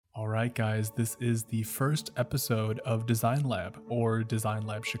right, guys, this is the first episode of Design Lab or Design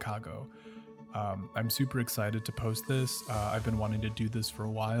Lab Chicago. I'm super excited to post this. I've been wanting to do this for a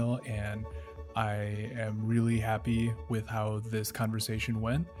while, and I am really happy with how this conversation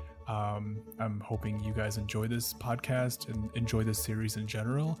went. I'm hoping you guys enjoy this podcast and enjoy this series in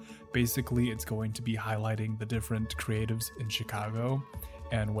general. Basically, it's going to be highlighting the different creatives in Chicago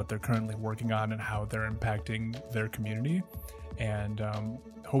and what they're currently working on and how they're impacting their community. And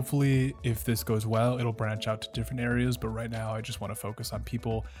hopefully, if this goes well, it'll branch out to different areas. But right now, I just want to focus on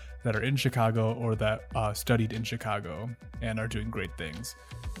people that are in Chicago or that studied in Chicago and are doing great things.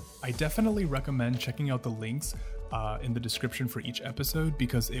 I definitely recommend checking out the links in the description for each episode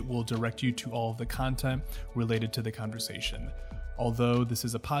because it will direct you to all of the content related to the conversation. Although this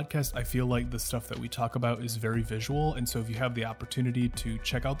is a podcast, I feel like the stuff that we talk about is very visual. And so if you have the opportunity to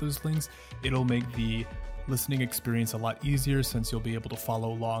check out those links, it'll make the listening experience a lot easier since you'll be able to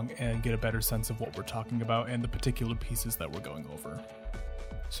follow along and get a better sense of what we're talking about and the particular pieces that we're going over.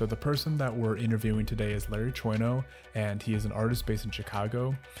 So the person that we're interviewing today is Larry Choino, and he is an artist based in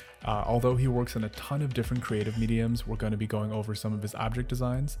Chicago. Although he works in a ton of different creative mediums, we're going to be going over some of his object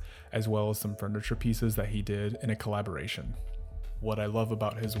designs, as well as some furniture pieces that he did in a collaboration. What I love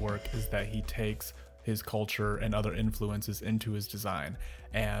about his work is that he takes his culture and other influences into his design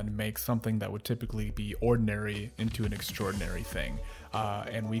and makes something that would typically be ordinary into an extraordinary thing.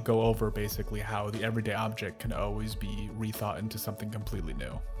 And we go over basically how the everyday object can always be rethought into something completely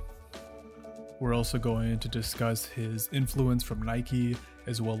new. We're also going to discuss his influence from Nike,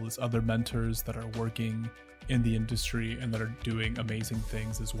 as well as other mentors that are working in the industry and that are doing amazing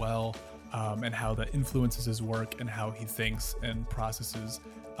things as well, and how that influences his work and how he thinks and processes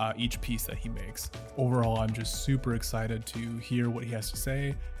each piece that he makes. Overall, I'm just super excited to hear what he has to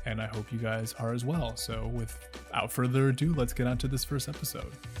say, and I hope you guys are as well. So without further ado, let's get on to this first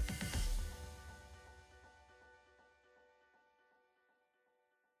episode.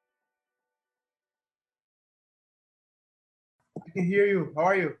 I can hear you. How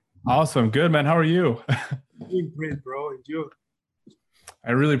are you? Awesome. Good, man. How are you? Doing great, bro. And you?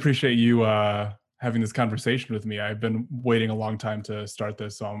 I really appreciate you having this conversation with me. I've been waiting a long time to start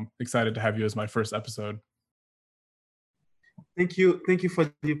this, so I'm excited to have you as my first episode. Thank you for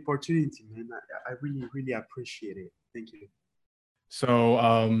the opportunity, man. I really appreciate it. Thank you.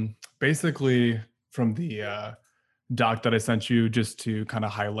 So basically from the doc that I sent you, just to kind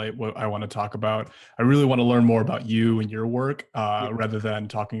of highlight what I want to talk about, I really want to learn more about you and your work rather than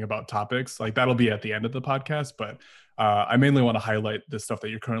talking about topics. Like that'll be at the end of the podcast, but I mainly want to highlight the stuff that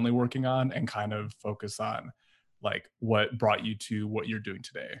you're currently working on and kind of focus on like what brought you to what you're doing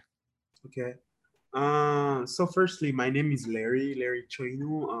today. Okay. So firstly, my name is Larry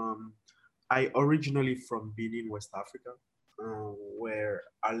Choino. I originally from Benin, West Africa, where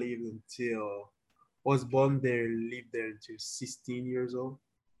I was born there, lived there until 16 years old.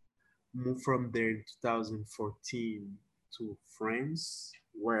 Moved from there in 2014 to France,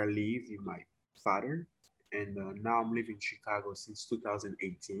 where I live with my father. And now I'm living in Chicago since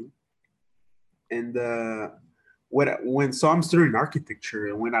 2018. And so I'm studying architecture,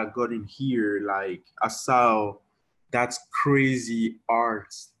 and when I got in here, like I saw that crazy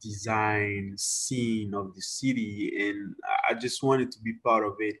art design scene of the city, and I just wanted to be part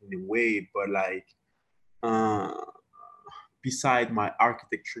of it in a way. But like, beside my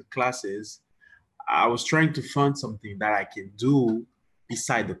architecture classes, I was trying to find something that I can do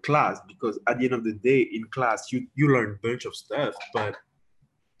beside the class, because at the end of the day in class you learn a bunch of stuff, but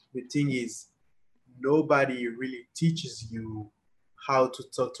the thing is nobody really teaches you how to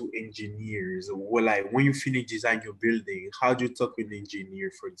talk to engineers. Or like when you finish design your building, how do you talk with an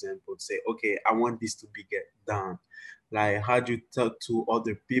engineer, for example, say, okay, I want this to be get done. Like how do you talk to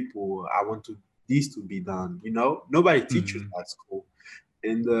other people, I want this to be done, nobody teaches at school.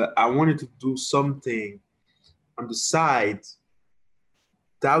 And I wanted to do something on the side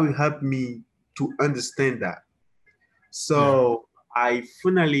that will help me to understand that. So I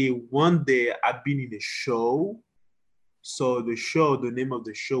finally, one day I've been in a show. So the name of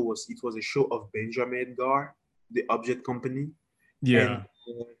the show was a show of Benjamin Edgar, the object company. Yeah.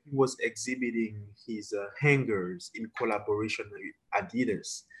 And he was exhibiting his hangers in collaboration with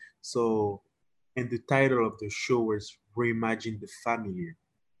Adidas. So, and the title of the show was Reimagine the Familiar,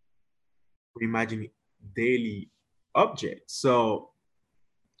 Reimagine Daily Objects. So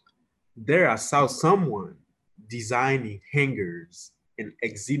there I saw someone designing hangers and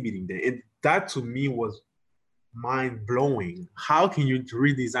exhibiting them. And that to me was mind blowing. How can you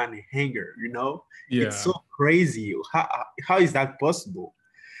redesign a hanger? Yeah. It's so crazy. How is that possible?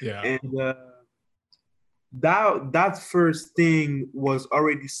 Yeah. And that first thing was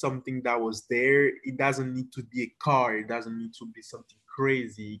already something that was there. It doesn't need to be a car. It doesn't need to be something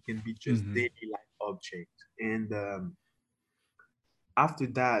crazy. It can be just Mm-hmm. daily life object. And after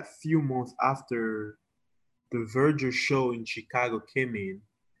that, few months after the Verger show in Chicago came in,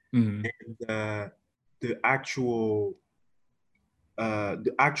 Mm-hmm. and the actual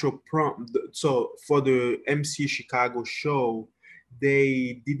the actual prompt. So for the MC Chicago show,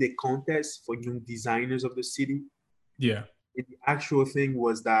 they did a contest for young designers of the city. Yeah. And the actual thing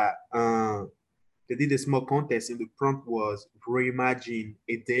was that they did a small contest, and the prompt was reimagine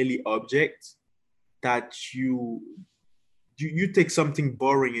a daily object that you take something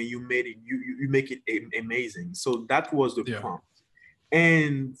boring and you make it amazing. So that was the Yeah. prompt,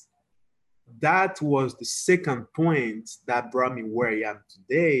 and that was the second point that brought me where I am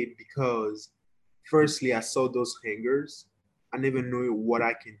today. Because firstly, I saw those hangers. I never knew what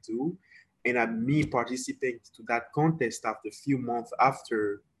I can do, and at me participating to that contest after a few months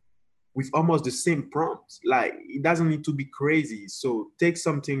after, with almost the same prompts. Like, it doesn't need to be crazy. So take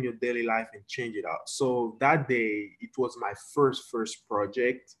something in your daily life and change it out. So that day, it was my first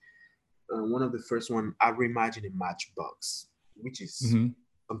project. One of the first one, I reimagined a matchbox, which is Mm-hmm.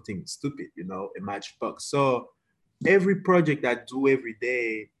 something stupid, a matchbox. So every project I do every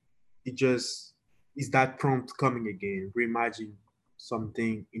day, it just is that prompt coming again, reimagine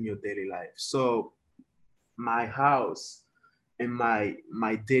something in your daily life. So my house and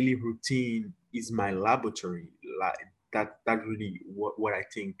my daily routine is my laboratory. Like, that really what I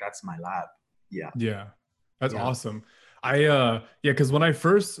think that's my lab. Yeah. Yeah. That's Yeah. awesome. Yeah, because when I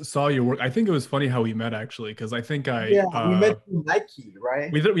first saw your work, I think it was funny how we met actually, because I think Yeah, we met through Nike,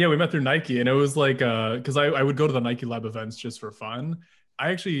 right? we met through Nike, and it was like because I would go to the Nike Lab events just for fun.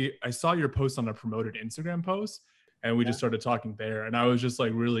 I saw your post on a promoted Instagram post, and we Yeah. just started talking there, and I was just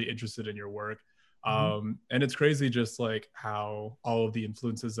like really interested in your work. Mhm. And it's crazy just like how all of the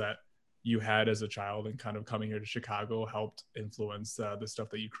influences that you had as a child and kind of coming here to Chicago helped influence the stuff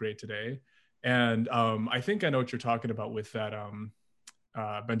that you create today. And I think I know what you're talking about with that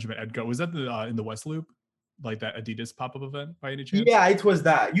Benjamin Edgar. Was that in the West Loop, like that Adidas pop-up event by any chance? Yeah, it was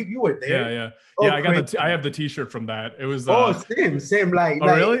that. You were Yeah, there. yeah, yeah. Oh, crazy. I have the T-shirt from that. It was Oh, same. Like,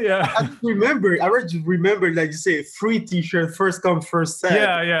 oh really? Yeah, I just remember that you say free T-shirt, first come, first serve.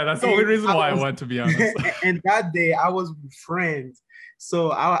 yeah. That's the only And reason I why I was, went, to be honest. and that day I was with friends.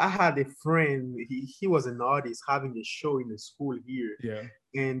 So I had a friend. He was an artist having a show in the school here, Yeah,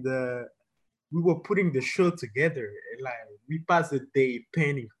 and we were putting the show together. And like, we passed the day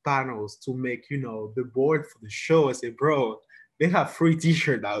painting panels to make the board for the show. I said, bro, they have free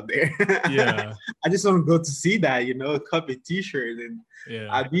T-shirt out there. yeah, I just want to go to see that, copy T-shirt. And yeah,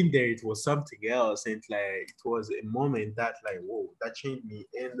 I've been there. It was something else, and like, it was a moment that, like, whoa, that changed me.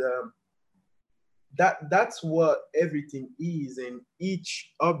 And that's what everything is. And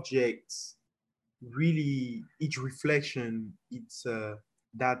each object, really, each reflection, it's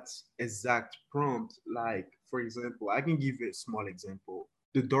that exact prompt. Like, for example, I can give you a small example: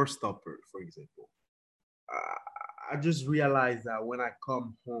 the door stopper, for example. I just realized that when I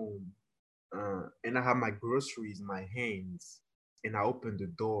come home, and I have my groceries in my hands, and I open the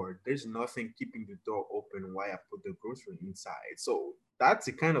door, there's nothing keeping the door open while I put the grocery inside. So that's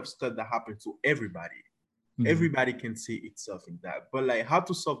the kind of stuff that happens to everybody. mhm, Everybody can see itself in that. But like, how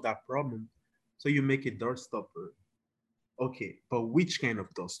to solve that problem? So you make a door stopper. Okay, but which kind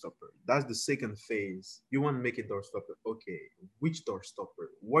of door stopper? That's the second phase. You want to make a door stopper. Okay, which door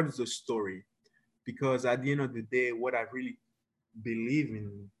stopper? What is the story? Because at the end of the day, what I really believe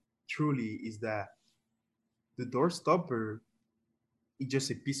in truly is that the door stopper is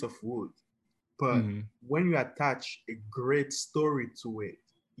just a piece of wood. But mhm. when you attach a great story to it,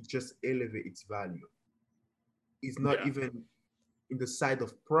 it just elevates its value. It's not Yeah, even in the side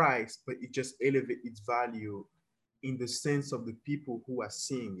of price, but it just elevates its value in the sense of the people who are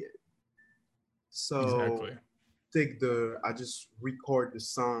seeing it. So exactly. I just record the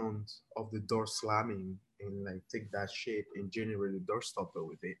sound of the door slamming and like take that shit and generate a door stopper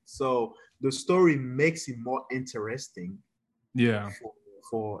with it. So the story makes it more interesting Yeah. for,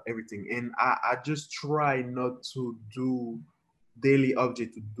 for everything. And I just try not to do daily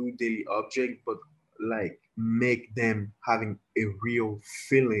object to do daily object, but like make them having a real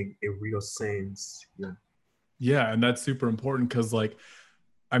feeling, a real sense. Yeah. Yeah, and that's super important because, like,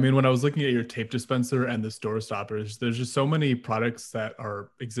 I mean, when I was looking at your tape dispenser and the store stoppers, there's just so many products that are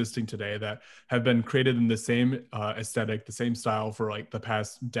existing today that have been created in the same aesthetic, the same style for like the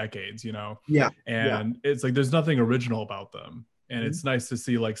past decades, you know? Yeah. Yeah. And it's like there's nothing original about them. And Mhm. it's nice to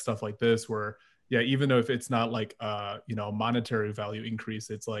see like stuff like this where, yeah, even though if it's not like, you know, monetary value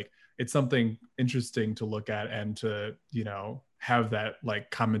increase, it's like it's something interesting to look at and to, you know, have that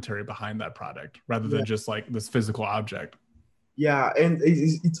like commentary behind that product rather Yeah. than just like this physical object. Yeah, and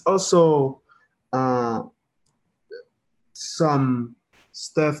it's also uh, some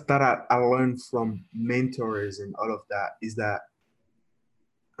stuff that I learned from mentors and all of that is that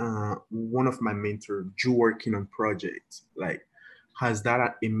one of my mentors, Drew working on projects, like has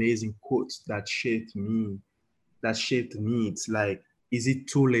that amazing quote that shaped me. That shaped me. It's like, is it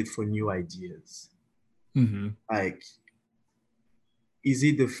too late for new ideas? Mm-hmm. Like, is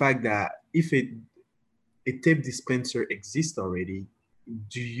it the fact that if a tape dispenser exists already,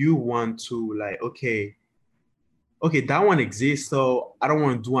 do you want to like, okay, that one exists, so I don't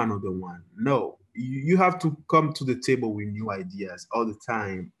want to do another one. No, you have to come to the table with new ideas all the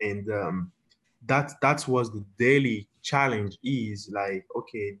time, and that's what the daily challenge is. Like,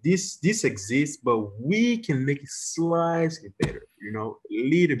 okay, this exists, but we can make it slightly better, you know, a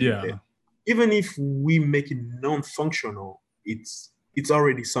little bit better. Yeah. Even if we make it non-functional, it's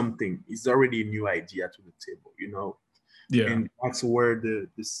already something. It's already a new idea to the table, you know, Yeah. and that's where the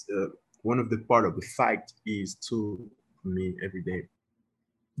this one of the part of the fight is to me every day.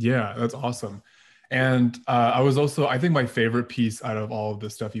 Yeah, that's awesome. And I was also, I think my favorite piece out of all of the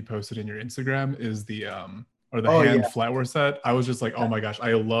stuff you posted in your Instagram is the or the Oh hand yeah, flatware set. I was just like, oh my gosh,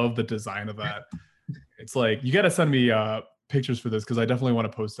 I love the design of that. It's like you got to send me pictures for this because I definitely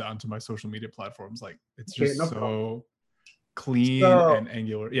want to post it onto my social media platforms. Like it's okay, just no problem. so clean So and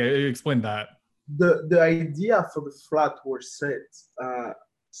angular. Yeah, you explain that. the idea for the flatware set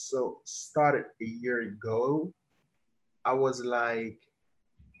so started a year ago. I was like,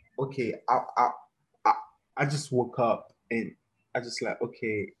 okay, I, I just woke up and I just like,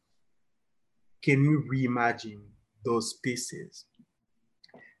 okay, can we reimagine those pieces?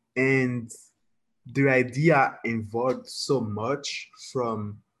 And the idea involved so much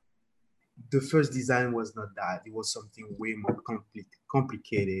from the first design was not that. It was something way more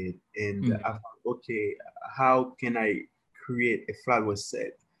complicated. And I Mhm. thought, okay, how can I create a flower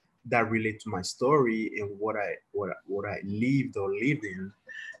set that relate to my story and what I lived in?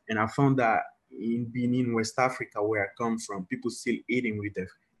 And I found that in Benin, West Africa, where I come from, people still eating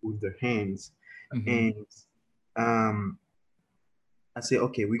with their hands. Mhm. And um, I say,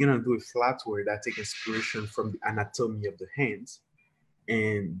 okay, we're gonna do a flatware that take inspiration from the anatomy of the hands,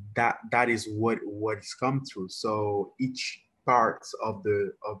 and that is what it's come through. So each part of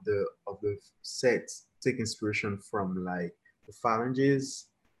the set take inspiration from like the phalanges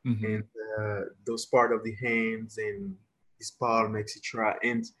and Mhm. those part of the hands and his palm, etc.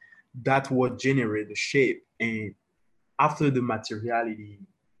 And that what generate the shape. And after the materiality,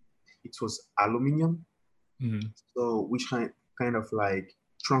 it was aluminum, Mhm. so which kind of like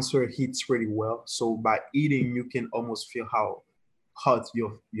transfer heats really well. So by eating, you can almost feel how hot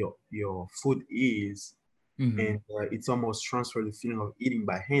your food is, and Mhm. it's almost transfer the feeling of eating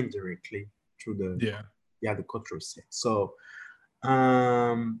by hand directly through the Yeah. yeah the control set. So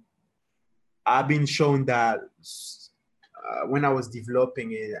um, I've been shown that when I was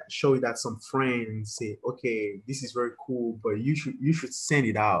developing it, showing that some friends say, okay, this is very cool, but you should send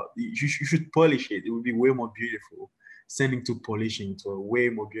it out. You should polish it. It would be way more beautiful. Sending to polishing to a way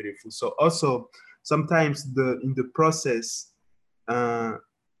more beautiful. So also sometimes the in the process, uh,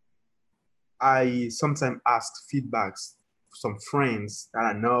 I sometimes ask feedbacks some friends that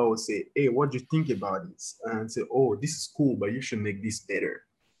I know say, hey, what do you think about this? And say, oh, this is cool, but you should make this better.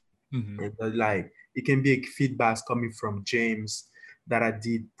 Mhm. And like it can be a feedback coming from James that I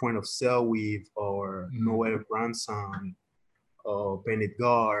did point of sale with, or Mhm. Noel Branson, or Bennett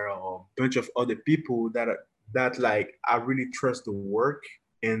Gar, or a bunch of other people that like I really trust the work,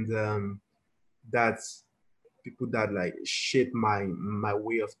 and that's people that like shape my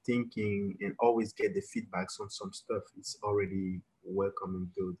way of thinking and always get the feedbacks on some stuff. It's already welcome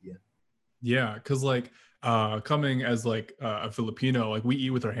and good. Yeah. Yeah, because like coming as like a Filipino, like we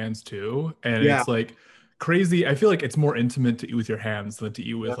eat with our hands too, and Yeah. it's like crazy. I feel like it's more intimate to eat with your hands than to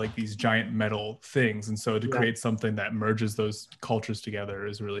eat Yeah. with like these giant metal things, and so to Yeah. create something that merges those cultures together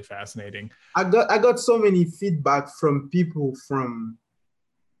is really fascinating. I got so many feedback from people from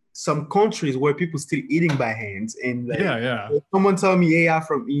some countries where people still eating by hands, and Yeah, like yeah, someone tell me, hey, I'm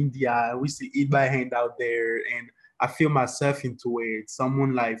from India, we still eat by hand out there, and I feel myself into it.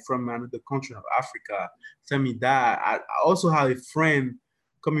 Someone like from another country of Africa tell me that. I also have a friend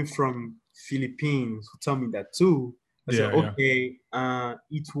coming from Philippines who tell me that too. I said, yeah, yeah. okay,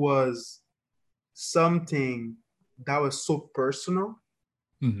 it was something that was so personal,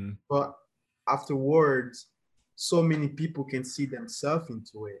 Hmm. but afterwards, so many people can see themselves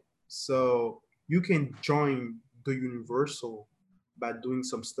into it. So you can join the universal by doing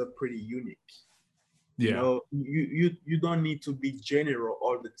some stuff pretty unique. You Yeah. know, you don't need to be general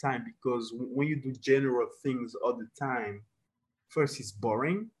all the time, because when you do general things all the time, first it's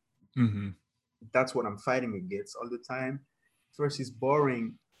boring. Mm-hmm. That's what I'm fighting against all the time. First it's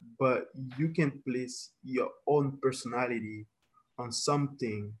boring, but you can place your own personality on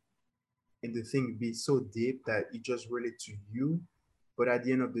something, and the thing be so deep that it just relate to you. But at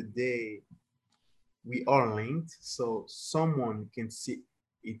the end of the day, we are linked, so someone can see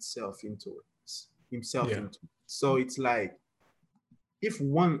itself into it, himself Yeah. into it. So it's like, if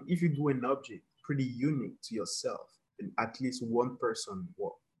you do an object pretty unique to yourself, and at least one person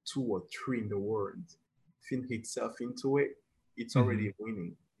or two or three in the world think itself into it, it's Mm-hmm. already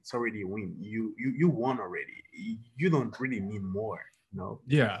winning. It's already a win. You won already. You don't really need more. No.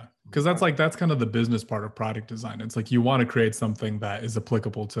 Yeah, because that's kind of the business part of product design. It's like you want to create something that is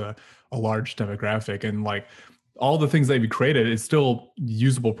applicable to a large demographic, and like all the things that you created is still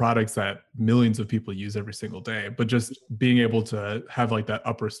usable products that millions of people use every single day. But just being able to have like that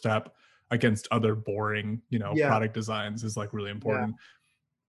upper step against other boring, Yeah, product designs is like really yeah. important.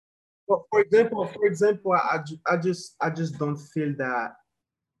 But for example, I just don't feel that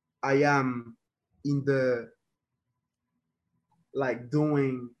I am in the, like,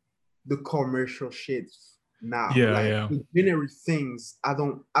 doing the commercial shit now. Yeah, Like yeah. the generic things, I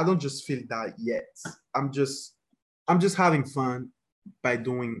don't just feel that yet. I'm just having fun by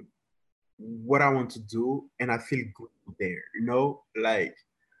doing what I want to do, and I feel good there, like,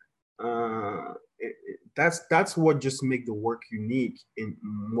 that's what just make the work unique and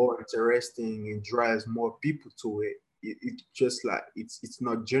more interesting and drives more people to it. It just like, it's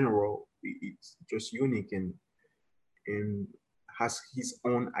not general. It's just unique, and has his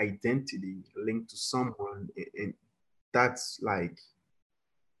own identity linked to someone, and that's like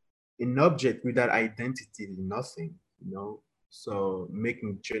an object with that identity is nothing. So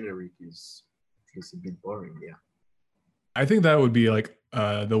making generic is a bit boring. Yeah. I think that would be like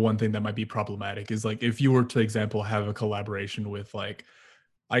the one thing that might be problematic is like if you were to example have a collaboration with like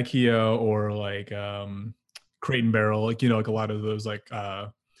IKEA or like Crate and Barrel, like like a lot of those like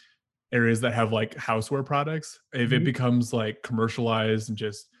areas that have like houseware products. If it Mhm. becomes like commercialized and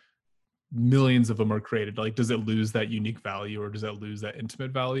just millions of them are created, like does it lose that unique value or does it lose that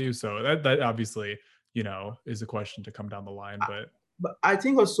intimate value? So that obviously is a question to come down the line, but But I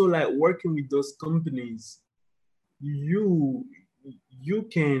think also, like, working with those companies, you you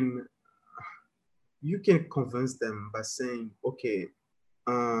can you can convince them by saying, okay,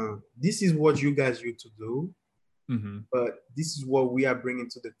 this is what you guys used to do, mhm. but this is what we are bringing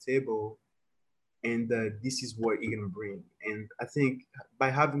to the table, and this is what it can bring. And I think by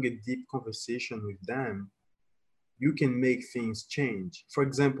having a deep conversation with them, you can make things change. For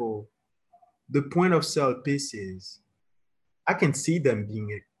example, the point of sale pieces, I can see them being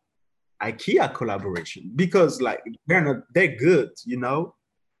a IKEA collaboration, because like they're good,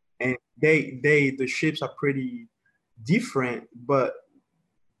 and the shapes are pretty different, but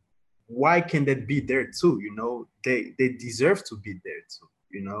why can that be there too? They deserve to be there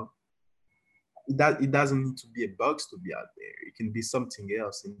too. That it doesn't need to be a box to be out there. It can be something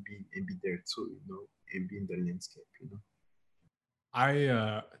else and be there too, and be in the landscape.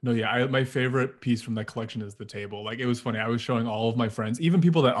 I no yeah, my favorite piece from that collection is the table. Like it was funny. I was showing all of my friends, even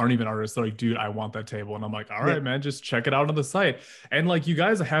people that aren't even artists, they're like, dude, I want that table. And I'm like, all Yeah. right, man, just check it out on the site. And like you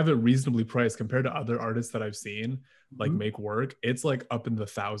guys have it reasonably priced compared to other artists that I've seen like Mhm. make work. It's like up in the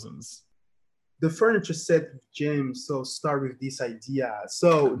thousands. The furniture set with James. So start with this idea.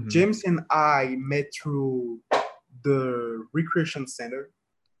 So Mhm. James and I met through the recreation center.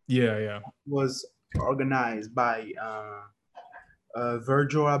 Yeah, yeah. Was organized by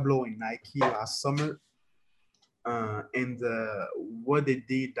Virgil Abloh and Nike last summer. And what they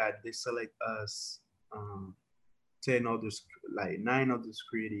did, that they select us, 10 others, like 9 others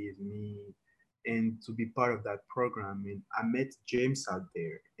creatives, me, and to be part of that program. And I met James out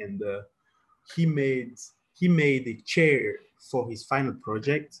there, and he made he made a chair for his final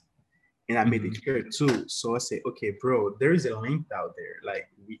project, and I made a Mhm. chair too. So I said, okay, bro, there is a link out there. Like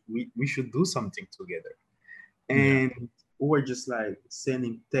we should do something together. Yeah. And we were just like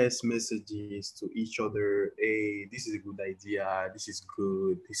sending test messages to each other. Hey, this is a good idea. This is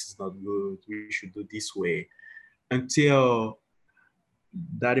good. This is not good. We should do this way. Until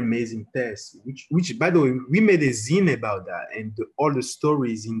that amazing test, which by the way, we made a zine about that, and all the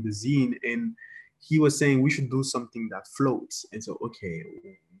stories in the zine. And he was saying we should do something that floats. And so, okay,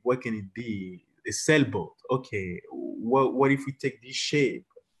 what can it be? A sailboat. Okay, what if we take this shape,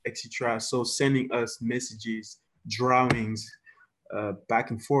 etc. So sending us messages, drawings, back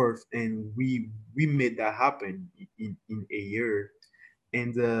and forth, and we made that happen in a year.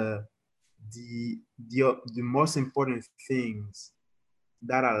 And the most important things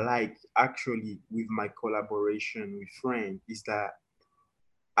that I like actually with my collaboration with friends is that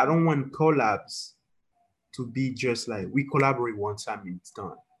I don't want collabs to be just like we collaborate one time and it's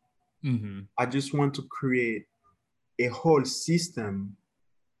done. Mm-hmm. I just want to create a whole system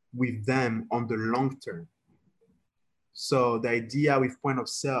with them on the long term. So the idea with point of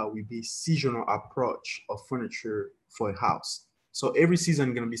sale will be seasonal approach of furniture for a house. So every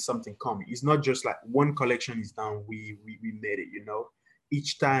season gonna be something coming. It's not just like one collection is done, we made it, you know.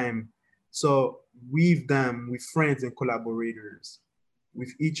 Each time, so with them, with friends and collaborators,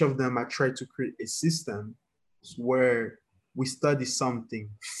 with each of them, I try to create a system where we study something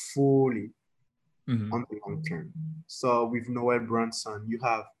fully Mm-hmm. on the long term. So with Noel Brunson, you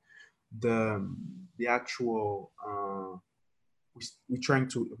have the the actual we're trying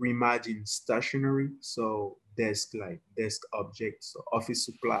to reimagine stationery, so desk objects, so office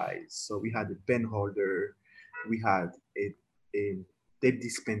supplies. So we had a pen holder, we had a tape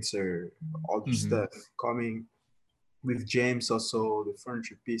dispenser, all the Mm-hmm. stuff coming with James, also the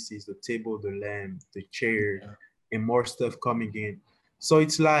furniture pieces, the table, the lamp, the chair, Yeah. and more stuff coming in. So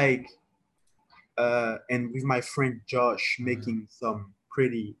it's like and with my friend Josh making some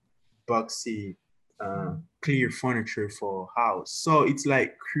pretty boxy, clear furniture for house. So it's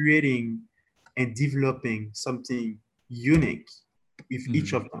like creating and developing something unique with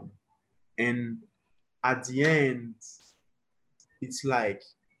each Mm-hmm. of them. And at the end, it's like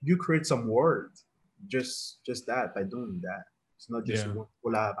you create some world, just that by doing that. It's not just Yeah. one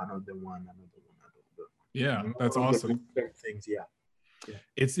collab, another one, Yeah. That's another awesome. different things. Yeah, yeah,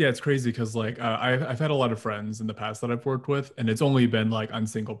 It's crazy because like I've had a lot of friends in the past that I've worked with, and it's only been like on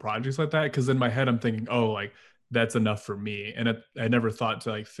single projects like that. Because in my head I'm thinking, oh, like that's enough for me, and I never thought to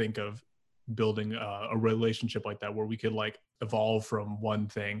like think of building a relationship like that where we could like evolve from one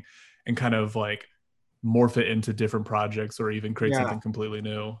thing and kind of like morph it into different projects or even create yeah. something completely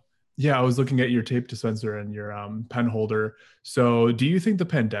new. Yeah, I was looking at your tape dispenser and your pen holder. So, do you think the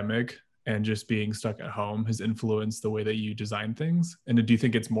pandemic and just being stuck at home has influenced the way that you design things? And do you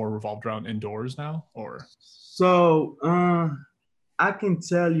think it's more revolved around indoors now, or? So I can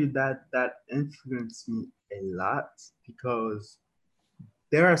tell you that that influenced me a lot because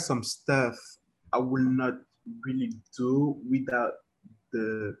there are some stuff I will not really do without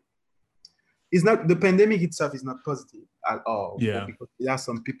the. It's not the pandemic itself is not positive at all Yeah. because there are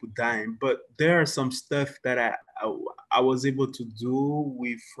some people dying, but there are some stuff that I was able to do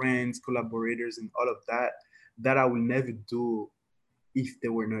with friends, collaborators, and all of that that I will never do if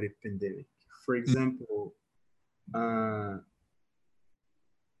there were not a pandemic. For example, uh,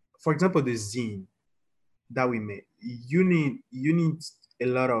 the zine that we made, you need a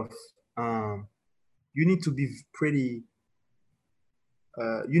lot of um you need to be pretty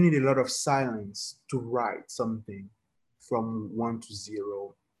you need a lot of silence to write something from 1 to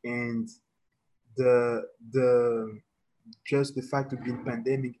 0. And the just the fact of being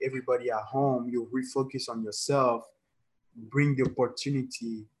pandemic, everybody at home, you refocus on yourself, bring the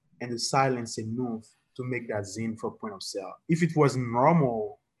opportunity and the silence enough to make that zine for point of sale. If it was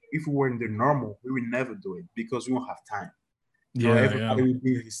normal, if we were in the normal, we would never do it because we won't have time. You know, Yeah. Yeah. everybody will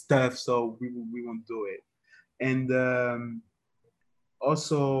be his stuff, so we won't do it. And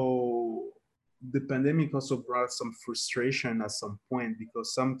also, the pandemic also brought some frustration at some point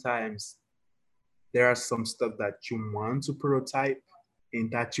because sometimes there are some stuff that you want to prototype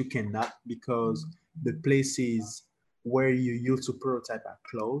and that you cannot because the places where you used to prototype are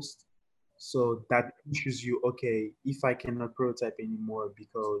closed. So that pushes you, okay, if I cannot prototype anymore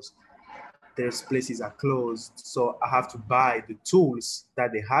because there's places are closed, so I have to buy the tools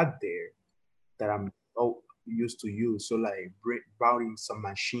that they had there that I'm used to use. So like routing some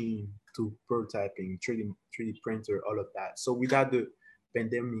machine to prototyping, 3D printer, all of that. So without the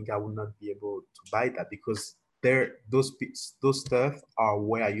pandemic, I would not be able to buy that because those stuff are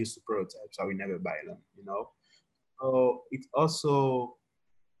where I used to prototype, so I will never buy them, you know. So it also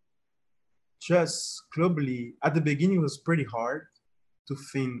just globally at the beginning it was pretty hard to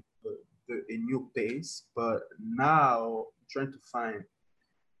find a new pace, but now I'm trying to find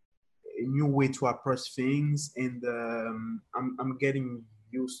a new way to approach things, and I'm getting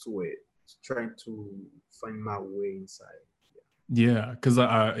used to it, trying to find my way inside. Yeah, because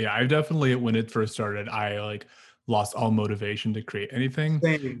yeah, I definitely when it first started, I like lost all motivation to create anything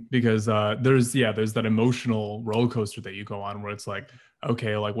Same. because there's that emotional roller coaster that you go on where it's like,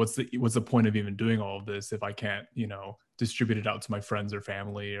 okay, like what's the point of even doing all of this if I can't, distribute it out to my friends or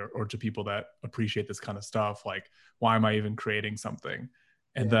family or to people that appreciate this kind of stuff? Like, why am I even creating something?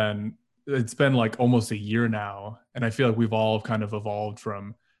 And Yeah. then it's been like almost a year now, and I feel like we've all kind of evolved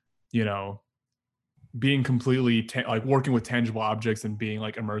from, you know, being completely like working with tangible objects and being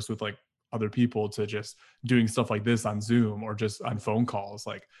like immersed with like other people to just doing stuff like this on Zoom or just on phone calls.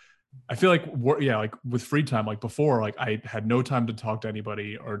 Like I feel like yeah, like with free time, like before, like I had no time to talk to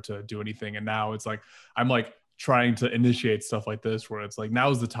anybody or to do anything, and now it's like I'm like trying to initiate stuff like this, where it's like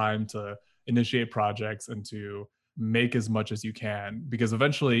now's the time to initiate projects and to make as much as you can, because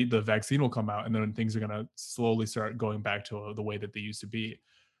eventually the vaccine will come out, and then things are gonna slowly start going back to the way that they used to be.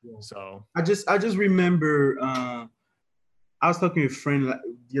 Yeah. So I just remember I was talking to a friend like,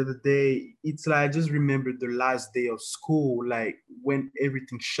 the other day. It's like I just remember the last day of school, like when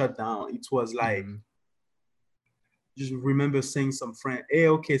everything shut down. It was like mhm. just remember saying some friend, "Hey,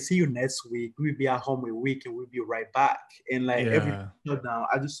 okay, see you next week. We'll be at home a week and we'll be right back." And like everything Yeah. shut down.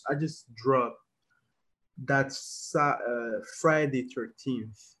 I just dropped that Friday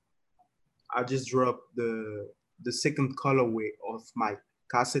 13th. I just dropped the second colorway of my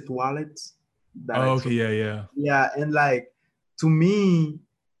cassette wallet that I Oh, okay. dropped. Yeah. Yeah. Yeah, and like to me,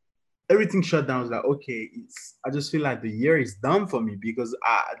 everything shut down. I was like, okay, I just feel like the year is done for me because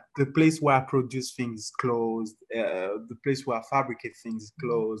the place where I produce things is closed. The place where I fabricate things is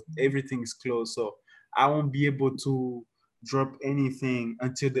closed. Everything is closed. So I won't be able to drop anything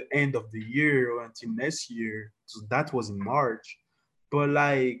until the end of the year or until next year. So that was in March. But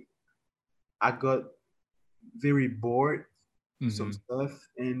like I got very bored with some Hmm. stuff,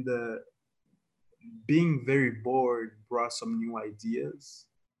 and being very bored brought some new ideas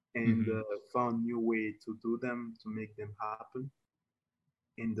and Hmm. found new way to do them to make them happen.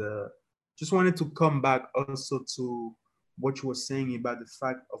 And just wanted to come back also to what you were saying about the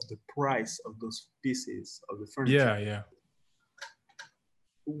fact of the price of those pieces of the furniture. Yeah. Yeah.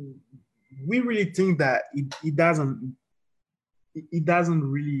 We really think that it doesn't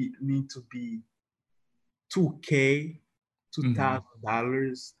really need to be 2K, Hmm.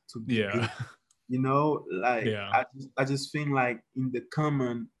 $2,000 to be Yeah. good. Like Yeah. I just feel like in the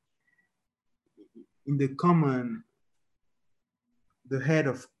common the head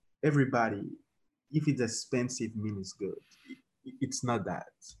of everybody, if it's expensive means it's good. It's not that.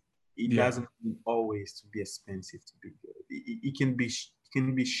 It Yeah. doesn't mean always to be expensive to be good. It can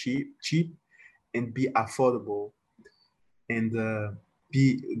be cheap and be affordable and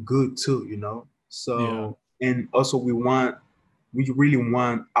be good too. Yeah. So and also we really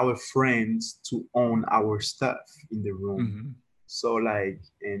want our friends to own our stuff in the room. Hmm. So like,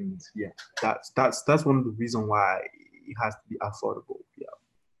 and yeah, that's one of the reasons why it has to be affordable. Yeah.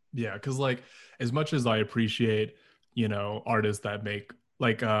 Yeah. Cause like as much as I appreciate, artists that make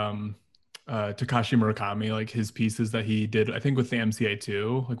like Takashi Murakami, like his pieces that he did, I think with the MCA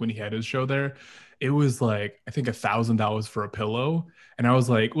too, like when he had his show there, it was like I think $1,000 for a pillow. And I was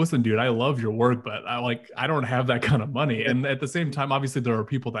like, listen, dude, I love your work, but I don't have that kind of money. And at the same time, obviously there are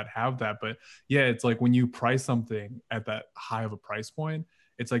people that have that, but yeah, it's like when you price something at that high of a price point,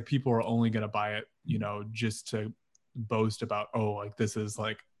 it's like people are only gonna buy it, just to boast about, oh, like this is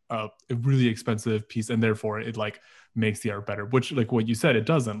like a really expensive piece, and therefore it like makes the art better, which like what you said, it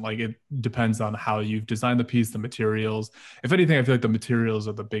doesn't. Like it depends on how you've designed the piece, the materials. If anything, I feel like the materials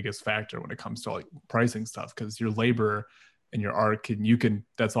are the biggest factor when it comes to like pricing stuff, because your labor and your art you can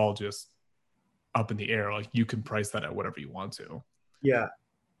that's all just up in the air. Like you can price that at whatever you want to. Yeah.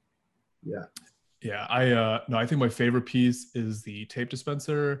 Yeah. Yeah, I no, I think my favorite piece is the tape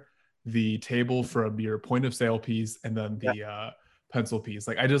dispenser, the table from your point of sale piece, and then Yeah. the pencil piece.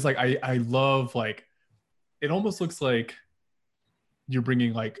 Like I just like I love, like, it almost looks like you're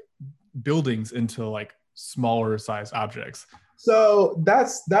bringing like buildings into like smaller size objects. So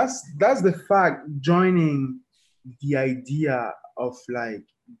that's the fact joining the idea of like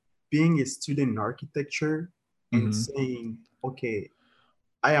being a student in architecture and Hmm. saying, okay,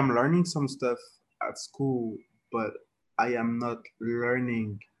 I am learning some stuff at school, but I am not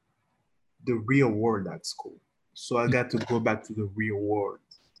learning the real world at school. So I got to go back to the real world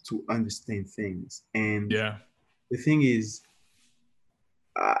to understand things. And Yeah. the thing is,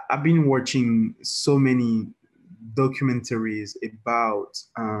 I've been watching so many documentaries about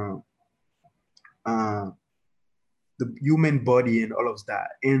uh, the human body and all of that.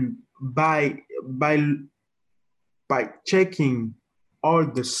 And by by checking all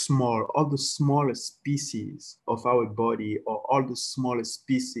the smallest species of our body, or all the smallest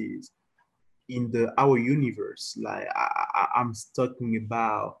species in the our universe, like I'm talking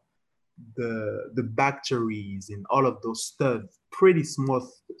about the bacteries and all of those stuff, pretty small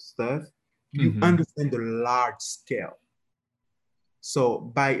stuff, you Hmm. understand the large scale. So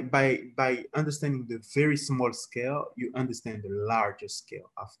by understanding the very small scale, you understand the larger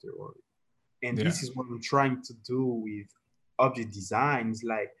scale afterward. And Yeah. this is what I'm trying to do with object design. Is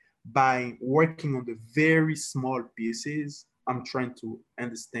like by working on the very small pieces, I'm trying to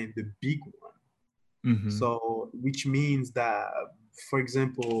understand the big one. Mm-hmm. So, which means that, for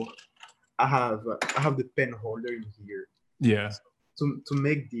example, I have the pen holder in here. Yeah. To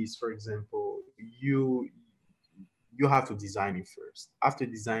make this, for example, you have to design it first. After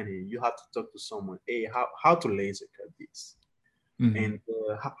designing, you have to talk to someone. Hey, how to laser cut this, Mm-hmm. and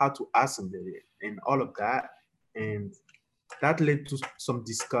how to assemble it, and all of that, and that led to some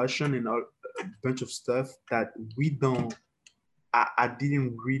discussion and a bunch of stuff that we don't. I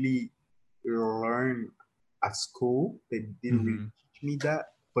didn't really learn at school. They didn't really Mm-hmm. teach me that,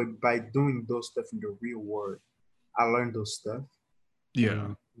 but by doing those stuff in the real world, I learned those stuff, Yeah.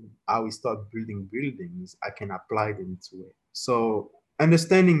 and I will start building buildings. I can apply them to it. So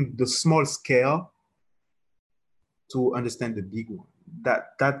understanding the small scale to understand the big one.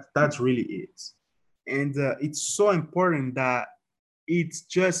 That's really it. And it's so important that it's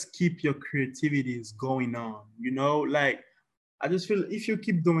just keep your creativities going on. Like I just feel if you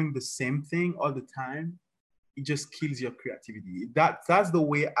keep doing the same thing all the time, it just kills your creativity. That's the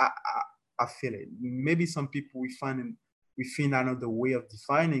way I feel it. Maybe some people we find another way of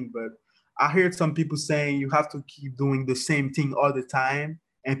defining, but I heard some people saying you have to keep doing the same thing all the time,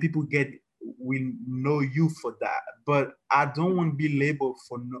 and people will know you for that. But I don't want to be labeled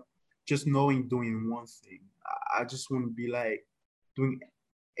for just knowing doing one thing. I just want to be like doing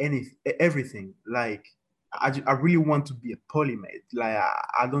everything. Like I really want to be a polymath. Like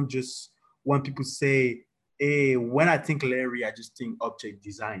I don't just want people to say, hey, when I think Larry, I just think object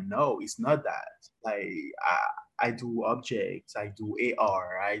design. No, it's not that. Like I do objects, I do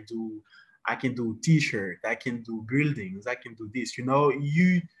AR, I can do t-shirt, I can do buildings, I can do this.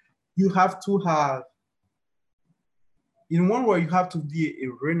 You have to have in one way you have to be a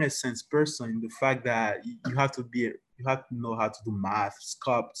renaissance person in the fact that you have to know how to do math,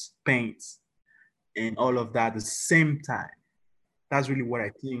 sculpt, paint, and all of that at the same time. That's really what I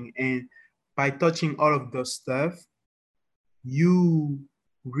think. And by touching all of those stuff, you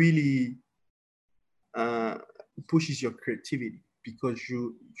really uh, pushes your creativity because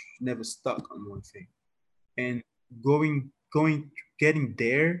you never stuck on one thing. And going getting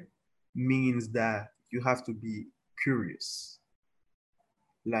there means that you have to be curious.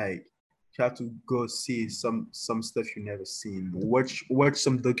 Like you have to go see some stuff you never seen. Watch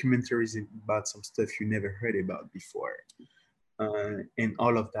some documentaries about some stuff you never heard about before. And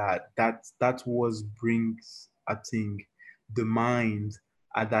all of that. That was brings, I think, the mind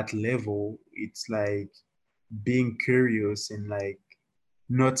at that level. It's like being curious and like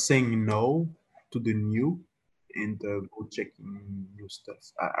not saying no to the new and go checking new stuff.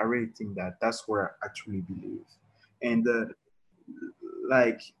 I really think that's where I truly believe. And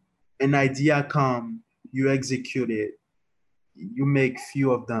like an idea come, you execute it, you make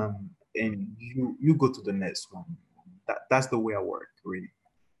few of them, and you go to the next one. That's the way I work, really.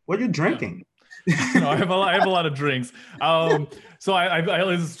 What are you Yeah. drinking? No, I have a lot of drinks. So I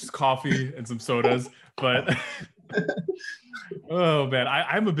always just coffee and some sodas, but oh man,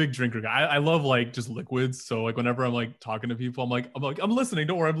 I'm a big drinker guy. I love like just liquids. So like whenever I'm like talking to people, I'm listening.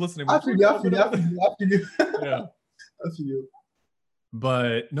 Don't worry, I'm listening. I'm I like, feel you. I feel you. I feel you. I feel you. yeah. I feel you.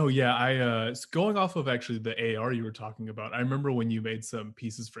 But no, yeah, going off of actually the AR you were talking about. I remember when you made some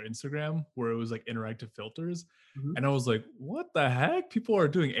pieces for Instagram where it was like interactive filters, Mhm. and I was like, "What the heck? People are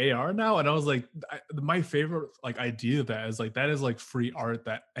doing AR now?" And I was like, my favorite like idea of that is like free art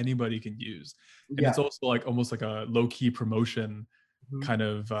that anybody can use, and Yeah. it's also like almost like a low key promotion Mhm. kind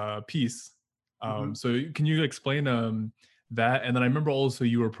of piece. Mhm. So can you explain that? And then I remember also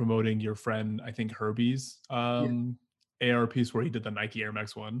you were promoting your friend, I think Herbie's Yeah. AR piece where he did the Nike Air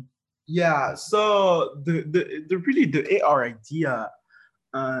Max one. Yeah. So the really the AR idea.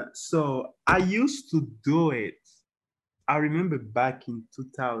 So I used to do it. I remember back in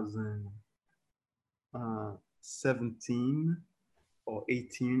 2017 or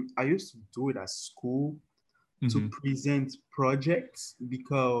 18. I used to do it at school to Mm-hmm. present projects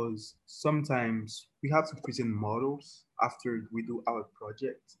because sometimes we have to present models after we do our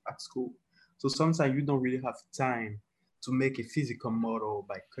project at school. So sometimes you don't really have time to make a physical model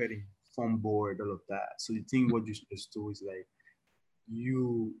by cutting foam board, all of that. So the thing what you just do is like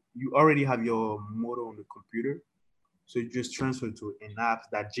you already have your model on the computer, so you just transfer to an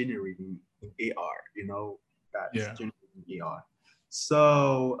app that generating in AR, that's Yeah. generating AR.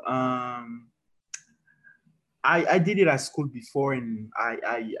 So I did it at school before, and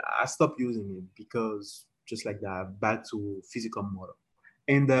I stopped using it because just like that, back to physical model.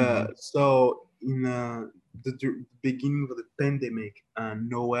 And Mm-hmm. so in the beginning of the pandemic,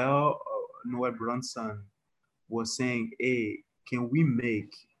 Noel, Noel Bronson was saying, hey, can we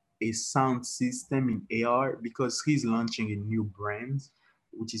make a sound system in AR? Because he's launching a new brand,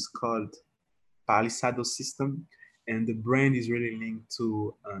 which is called Palisado System. And the brand is really linked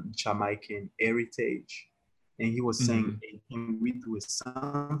to Jamaican heritage. And he was saying, Mhm. hey, can we do a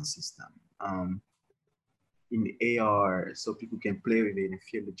sound system in AR so people can play with it and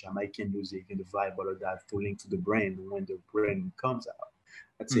feel the Jamaican music and the vibe, all of that to link to the brand when the brand comes out?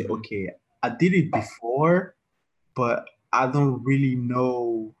 I'd say, Mhm. okay, I did it before, but I don't really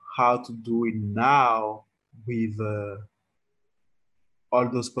know how to do it now with all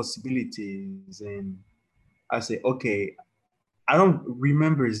those possibilities. And I say, okay, I don't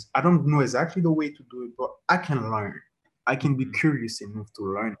know exactly the way to do it, but I can learn. I can be Mhm. curious enough to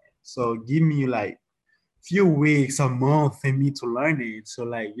learn it. So give me like few weeks, a month for me to learn it. So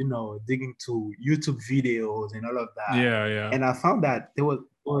like, digging to YouTube videos and all of that. Yeah, yeah. And I found that there was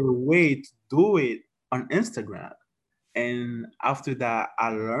a way to do it on Instagram. And after that, I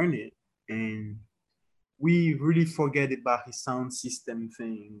learned it. And we really forget about his sound system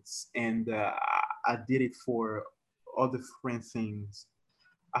things. And I did it for all different things.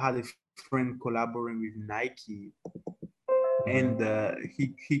 I had a friend collaborating with Nike, Mhm. and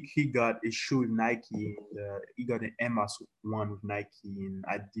he got a shoe with Nike. And, he got an MS one with Nike, and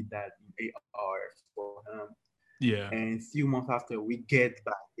I did that in AR for him. Yeah. And a few months after, we get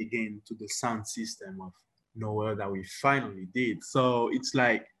back again to the sound system of Noel that we finally did. So it's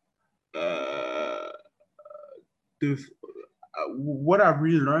like uh, what I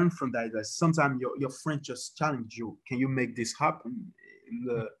really learned from that is that sometimes your friend just challenge you. Can you make this happen?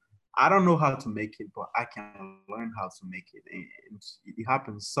 I don't know how to make it, but I can learn how to make it, and it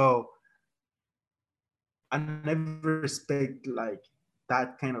happens. So I never expect like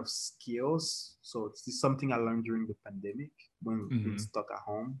that kind of skills. So it's something I learned during the pandemic when being Mhm. stuck at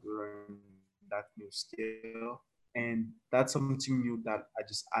home, learn that new skill. And that's something new that I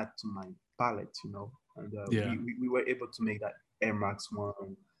just add to my palette. And Yeah. we were able to make that Air Max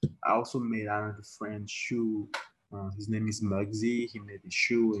 1. I also made another friend shoe. His name is Muggsy. He made the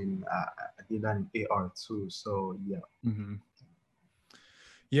shoe, and I did that in AR too. So yeah. Mhm.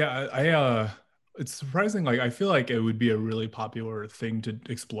 Yeah, it's surprising. Like, I feel like it would be a really popular thing to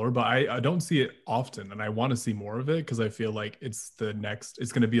explore, but I don't see it often, and I want to see more of it because I feel like it's going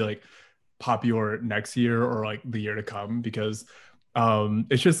to be like popular next year or like the year to come because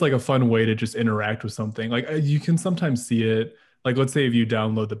it's just like a fun way to just interact with something. Like, you can sometimes see it. Like, let's say if you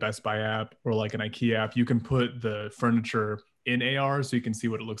download the Best Buy app or like an IKEA app, you can put the furniture in AR so you can see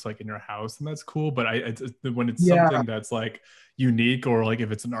what it looks like in your house, and that's cool. But when it's Yeah, something that's like unique, or like if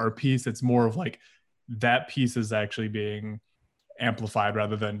it's an art piece, it's more of like that piece is actually being amplified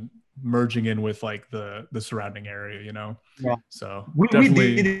rather than merging in with like the surrounding area. yeah. So We did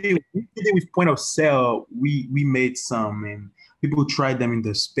definitely. it. We did it with point of sale. We made some, and people tried them in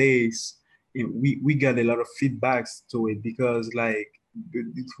the space, and we got a lot of feedbacks to it because like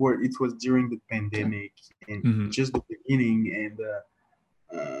it was during the pandemic and Mhm. just the beginning, and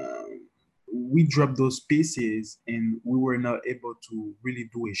we dropped those pieces, and we were not able to really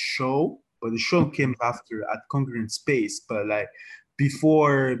do a show. But the show came after at Congruent Space. But like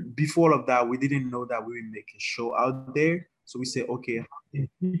before all of that, we didn't know that we would make a show out there. So we said, okay, how can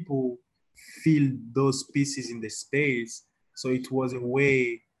people feel those pieces in the space? So it was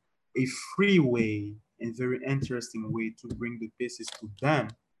a free way and very interesting way to bring the pieces to them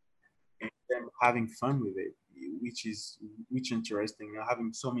and them having fun with it, which interesting.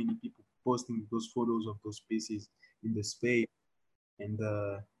 Having so many people posting those photos of those pieces in the space, and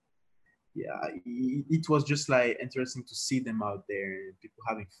yeah, it was just like interesting to see them out there and people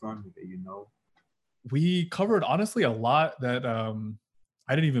having fun with it. We covered honestly a lot that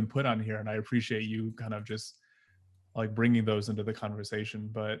I didn't even put on here, and I appreciate you kind of just like bringing those into the conversation.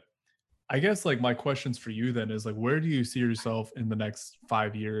 But I guess like my questions for you then is like, where do you see yourself in the next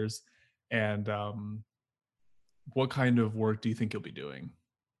 5 years, and what kind of work do you think you'll be doing?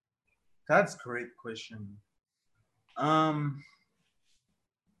 That's a great question. Um,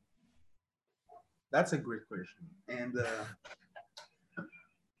 that's a great question, and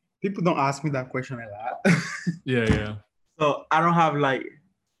people don't ask me that question a lot. Yeah, yeah. So I don't have like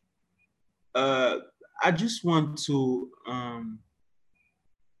uh I just want to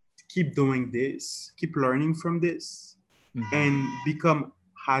keep doing this, keep learning from this, Hmm. and become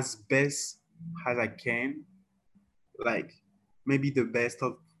as best as I can. Like maybe the best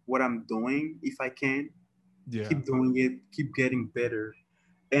of what I'm doing if I can. Yeah. Keep doing it, keep getting better,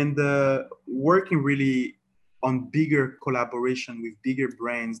 and working really on bigger collaboration with bigger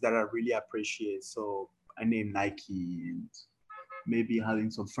brands that I really appreciate. So I name Nike and maybe having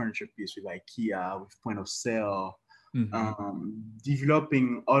some furniture piece with IKEA, with point of sale, Hmm.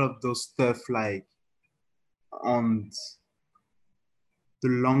 developing all of those stuff like on the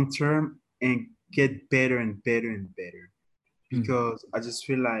long term and get better and better and better. Hmm. Because I just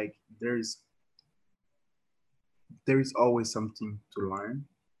feel like there is always something to learn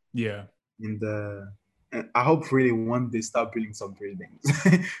Yeah. in the. And I hope really one day start building some buildings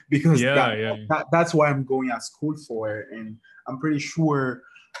because Yeah. Yeah. that's what I'm going at school for, and I'm pretty sure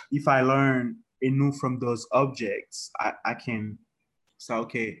if I learn enough from those objects, I can say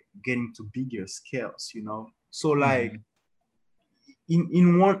okay, getting to bigger scales, you know. So like Hmm.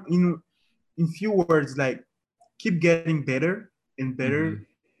 in few words, like keep getting better and better Hmm.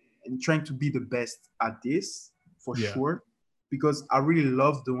 and trying to be the best at this for Yeah. sure because I really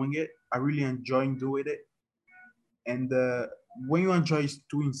love doing it. I really enjoy doing it. And when you enjoy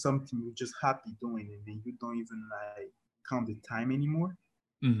doing something, you're just happy doing it and you don't even like count the time anymore.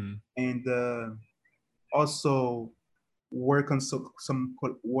 Hmm. And also work on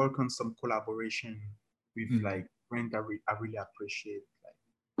work on some collaboration with Hmm. like brand I really appreciate.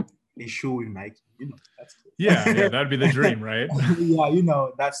 Like they show with Nike, that's Yeah. cool. Yeah. That'd be the dream, right? Yeah,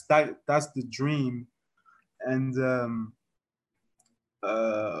 that's the dream. And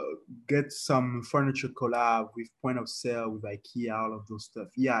uh, get some furniture collab with point of sale with IKEA, all of those stuff.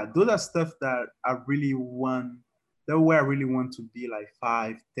 Yeah, those are stuff that I really want. That where I really want to be like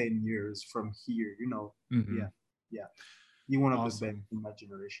 5, 10 years from here. Yeah, Hmm. yeah. Be one of the best Awesome. in my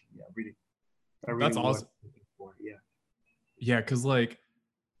generation. Yeah, really. I really That's was awesome. looking for. Yeah. Yeah, because like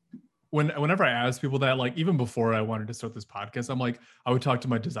whenever I ask people that, like even before I wanted to start this podcast, I'm like, I would talk to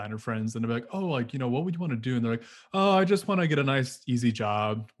my designer friends and they'd be like, oh, like, what would you want to do? And they're like, oh, I just want to get a nice, easy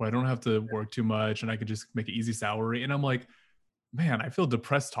job where I don't have to work too much and I could just make an easy salary. And I'm like, man, I feel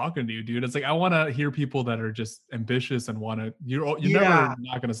depressed talking to you, dude. It's like I want to hear people that are just ambitious and want to. You're never Yeah,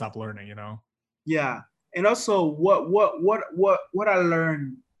 not gonna stop learning. yeah. And also, what I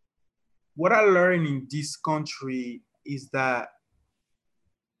learned in this country is that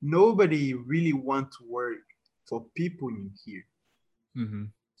nobody really want to work for people in here. Hmm.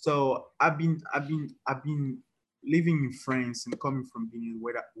 So I've been living in France and coming from being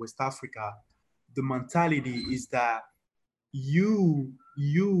in West Africa. The mentality is that you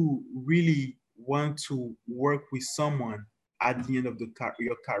really want to work with someone at the end of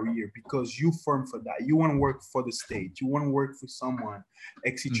your career because you formed for that. You want to work for the state. You want to work for someone,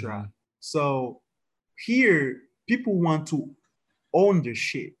 etc. Hmm. So here, people want to own the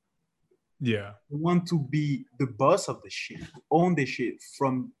shit. Yeah. They want to be the boss of the shit, own the shit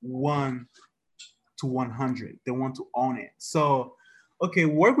from 1 to 100. They want to own it. So, okay,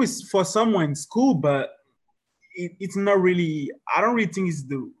 work with for someone in school, but it's not really. I don't really think it's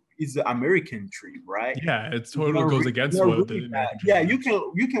the American dream, right? Yeah. It It's totally goes against not what really the that. American Yeah, dream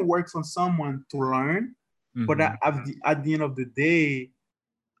you is. can work for someone to learn, but Hmm. at the end of the day,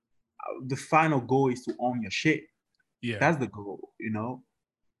 the final goal is to own your shit. Yeah. That's the goal,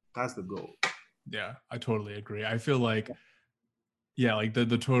 That's the goal. Yeah. I totally agree. I feel like, yeah, like the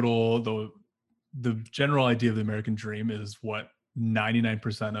general idea of the American dream is what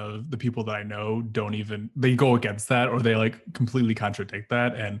 99% of the people that I know don't even, they go against that or they like completely contradict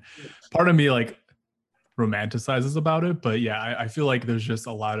that. And part of me like romanticizes about it, but yeah, I feel like there's just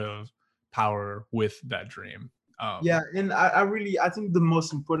a lot of power with that dream. Yeah, and I think the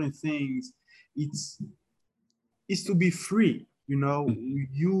most important things it's is to be free. Mhm.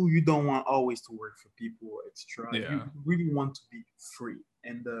 You don't want always to work for people extra. You Yeah. really want to be free,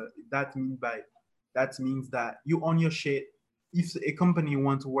 and that means that you own your shit. If a company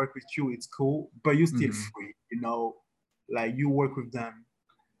want to work with you, it's cool, but you're still Hmm. free. Like you work with them,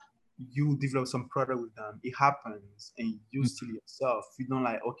 you develop some product with them. It happens, and you still yourself. You don't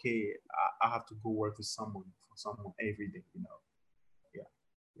like okay, I have to go work with someone for someone every day. Yeah,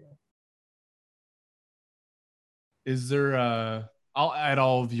 yeah. Is there I'll add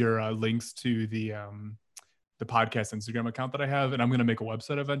all of your links to the podcast Instagram account that I have, and I'm gonna make a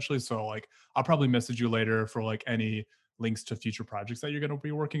website eventually. So like I'll probably message you later for like any links to future projects that you're gonna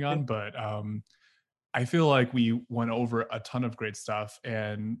be working on. But I feel like we went over a ton of great stuff,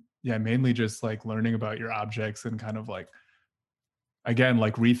 and yeah, mainly just like learning about your objects and kind of like again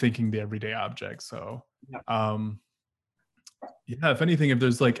like rethinking the everyday object. So Yeah. um yeah, if anything, if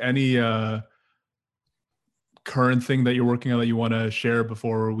there's like any current thing that you're working on that you want to share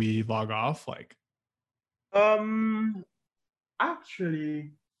before we log off, like. Um,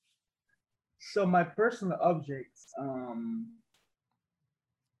 Actually, so my personal objects.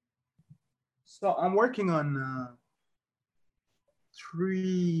 So I'm working on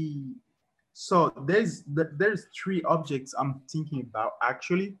three. So there's three objects I'm thinking about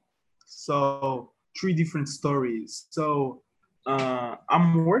actually. So three different stories. So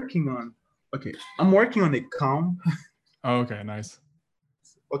I'm working on okay. I'm working on a comb. Oh, okay, nice.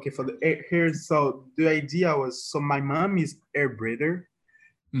 Okay, for the hair. So the idea was so my mom is hair braider,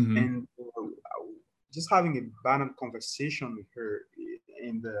 Mm-hmm. and just having a banal conversation with her,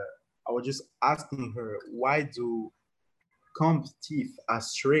 and I was just asking her why do comb teeth are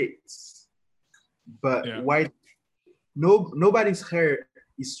straight, but Yeah. why nobody's hair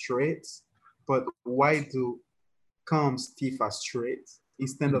is straight, but why do combs teeth are straight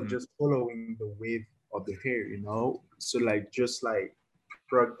instead of Mm-hmm. just following the wave of the hair, So like just like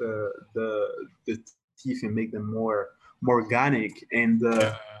plug the teeth and make them more organic. And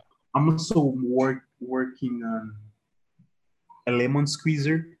Yeah. I'm also working on a lemon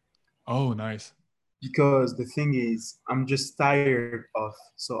squeezer Oh, nice. because the thing is I'm just tired of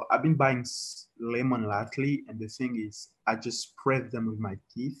so I've been buying lemon lately, and the thing is I just spread them with my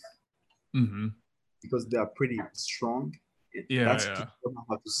teeth Mm-hmm. because they are pretty strong. Yeah, That's yeah, just don't know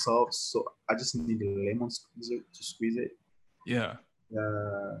how to solve. So I just need a lemon squeezer to squeeze it. yeah.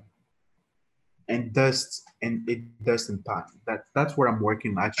 Uh, and dust and pack. That's where I'm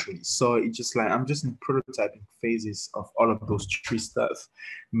working actually. So it's just like I'm just in prototyping phases of all of those three stuff.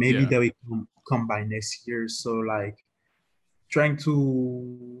 Maybe Yeah. that will come by next year. So like trying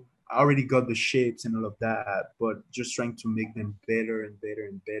to I already got the shapes and all of that, but just trying to make them better and better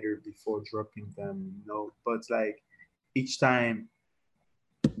and better before dropping them. But like each time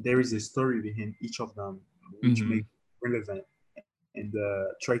there is a story behind each of them, which Mm-hmm. make it relevant, and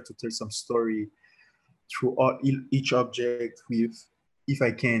try to tell some story through each object with, if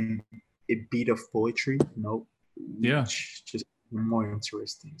I can, a bit of poetry, Yeah. which just more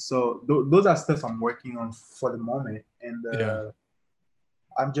interesting. So those are stuff I'm working on for the moment, and Yeah.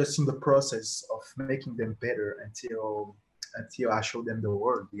 I'm just in the process of making them better until I show them the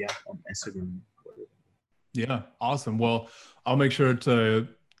world, yeah, on Instagram. Yeah. Awesome. Well, I'll make sure to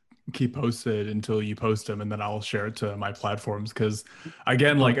keep posted until you post them, and then I'll share it to my platforms. Because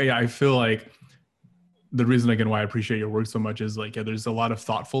again, like, yeah, I feel like the reason again why I appreciate your work so much is like, yeah, there's a lot of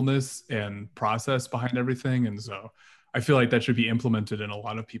thoughtfulness and process behind everything. And so I feel like that should be implemented in a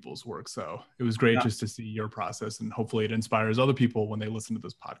lot of people's work. So it was great Yeah, just to see your process, and hopefully it inspires other people when they listen to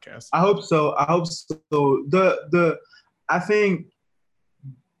this podcast. I hope so. I hope so. I think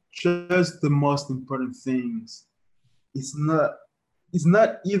just the most important things is not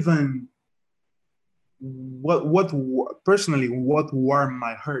even personally what warmed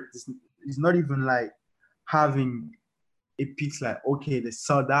my heart is not even like having a piece like okay they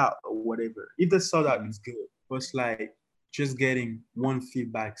sold out or whatever. If they sold out, Mhm. it's good, but it's like just getting one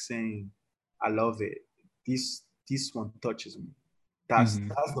feedback saying I love it, this one touches me. that's Mhm.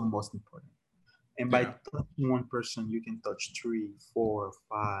 that's the most important. And by Yeah. touching one person you can touch three, four,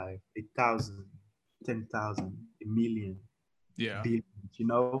 five, 1,000, 10,000, a million, Yeah.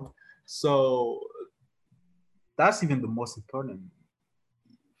 billions. So that's even the most important.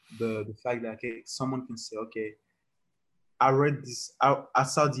 The fact that okay, someone can say, okay, I read this, I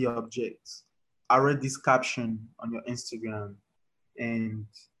saw the object, I read this caption on your Instagram, and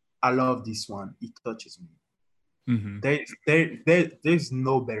I love this one. It touches me. Mhm. There's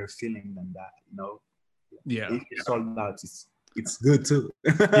no better feeling than that. Yeah. If you sold out, it's good too.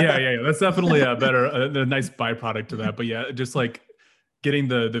 Yeah, yeah, yeah. That's definitely a better, a nice byproduct to that. But yeah, just like getting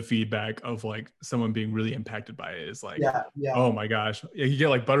the feedback of like someone being really impacted by it is like, Yeah, yeah. oh my gosh, yeah, you get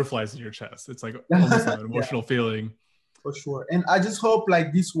like butterflies in your chest. It's like almost an Yeah, emotional feeling. for sure. And I just hope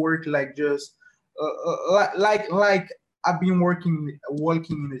like this work like just like I've been working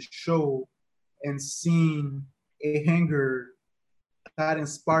in a show and seeing a hanger that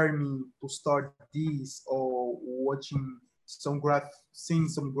inspired me to start this, or watching seeing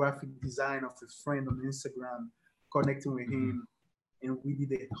some graphic design of a friend on Instagram, connecting with Mhm. him, and we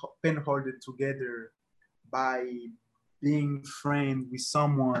did a pen holder together by being friend with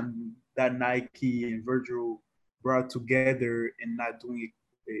someone that Nike and Virgil brought together, and not doing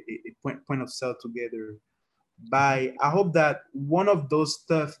a point of sale together. By I hope that one of those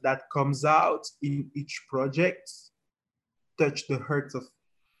stuff that comes out in each project touch the heart of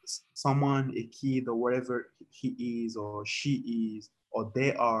someone, a kid or whatever he is or she is or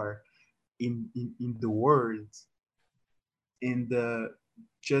they are in the world, and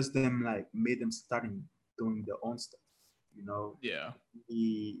just them like made them starting doing their own stuff. You know, Yeah.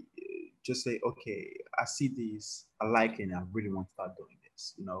 he just say, okay, I see this, I like it, and I really want to start doing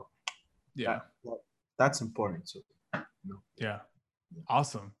this. Yeah. That that's important too. You know? Yeah.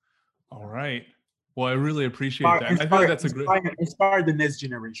 Awesome. All right. Well, I really appreciate that. And I feel like that's a great inspire the next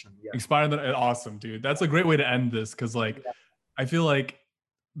generation. Yeah. Inspire the awesome, dude. That's a great way to end this because like I feel like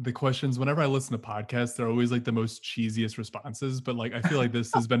the questions whenever I listen to podcasts, they're always like the most cheesiest responses. But like I feel like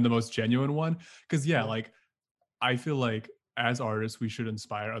this has been the most genuine one. Cause like I feel like as artists, we should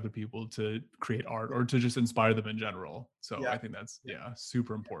inspire other people to create art or to just inspire them in general. So I think that's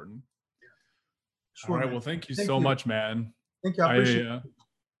super important. Sure, all right. Man. Well, thank you so much, man. Thank you.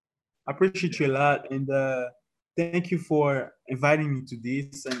 I appreciate you a lot, and thank you for inviting me to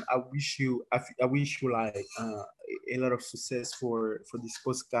this. And I wish you like a lot of success for this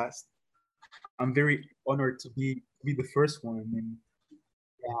podcast. I'm very honored to be the first one, and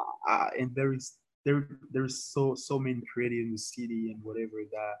and there is so many creators in the city and whatever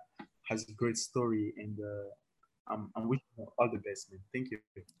that has a great story, and I'm wishing you all the best, man. Thank you.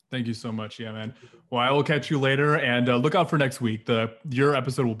 Thank you so much. Yeah, man. Well, I will catch you later, and look out for next week. Your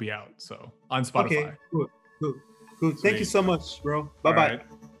episode will be out, so on Spotify. Okay, good. Thank you so much, bro. Bye-bye.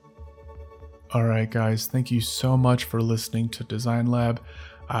 All right, guys. Thank you so much for listening to Design Lab.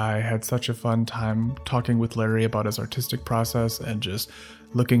 I had such a fun time talking with Larry about his artistic process and just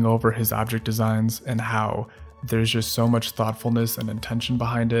looking over his object designs and how there's just so much thoughtfulness and intention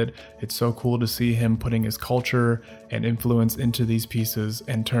behind it. It's so cool to see him putting his culture and influence into these pieces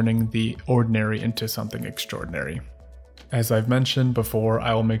and turning the ordinary into something extraordinary. As I've mentioned before,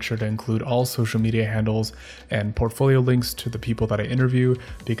 I will make sure to include all social media handles and portfolio links to the people that I interview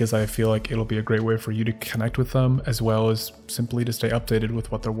because I feel like it'll be a great way for you to connect with them as well as simply to stay updated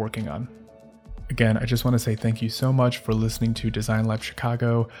with what they're working on. Again, I just want to say thank you so much for listening to Design Lab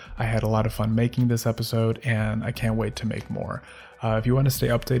Chicago. I had a lot of fun making this episode and I can't wait to make more. If you want to stay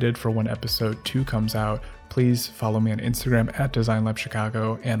updated for when episode 2 comes out, please follow me on Instagram at Design Lab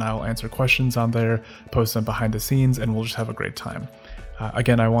Chicago and I'll answer questions on there, post them behind the scenes, and we'll just have a great time.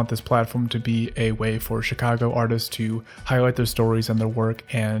 Again, I want this platform to be a way for Chicago artists to highlight their stories and their work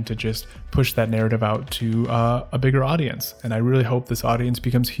and to just push that narrative out to a bigger audience. And I really hope this audience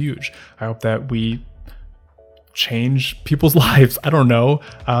becomes huge. I hope that we change people's lives. I don't know.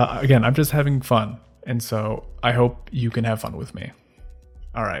 Again, I'm just having fun. And so I hope you can have fun with me.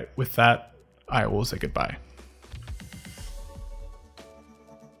 All right. With that, I will say goodbye.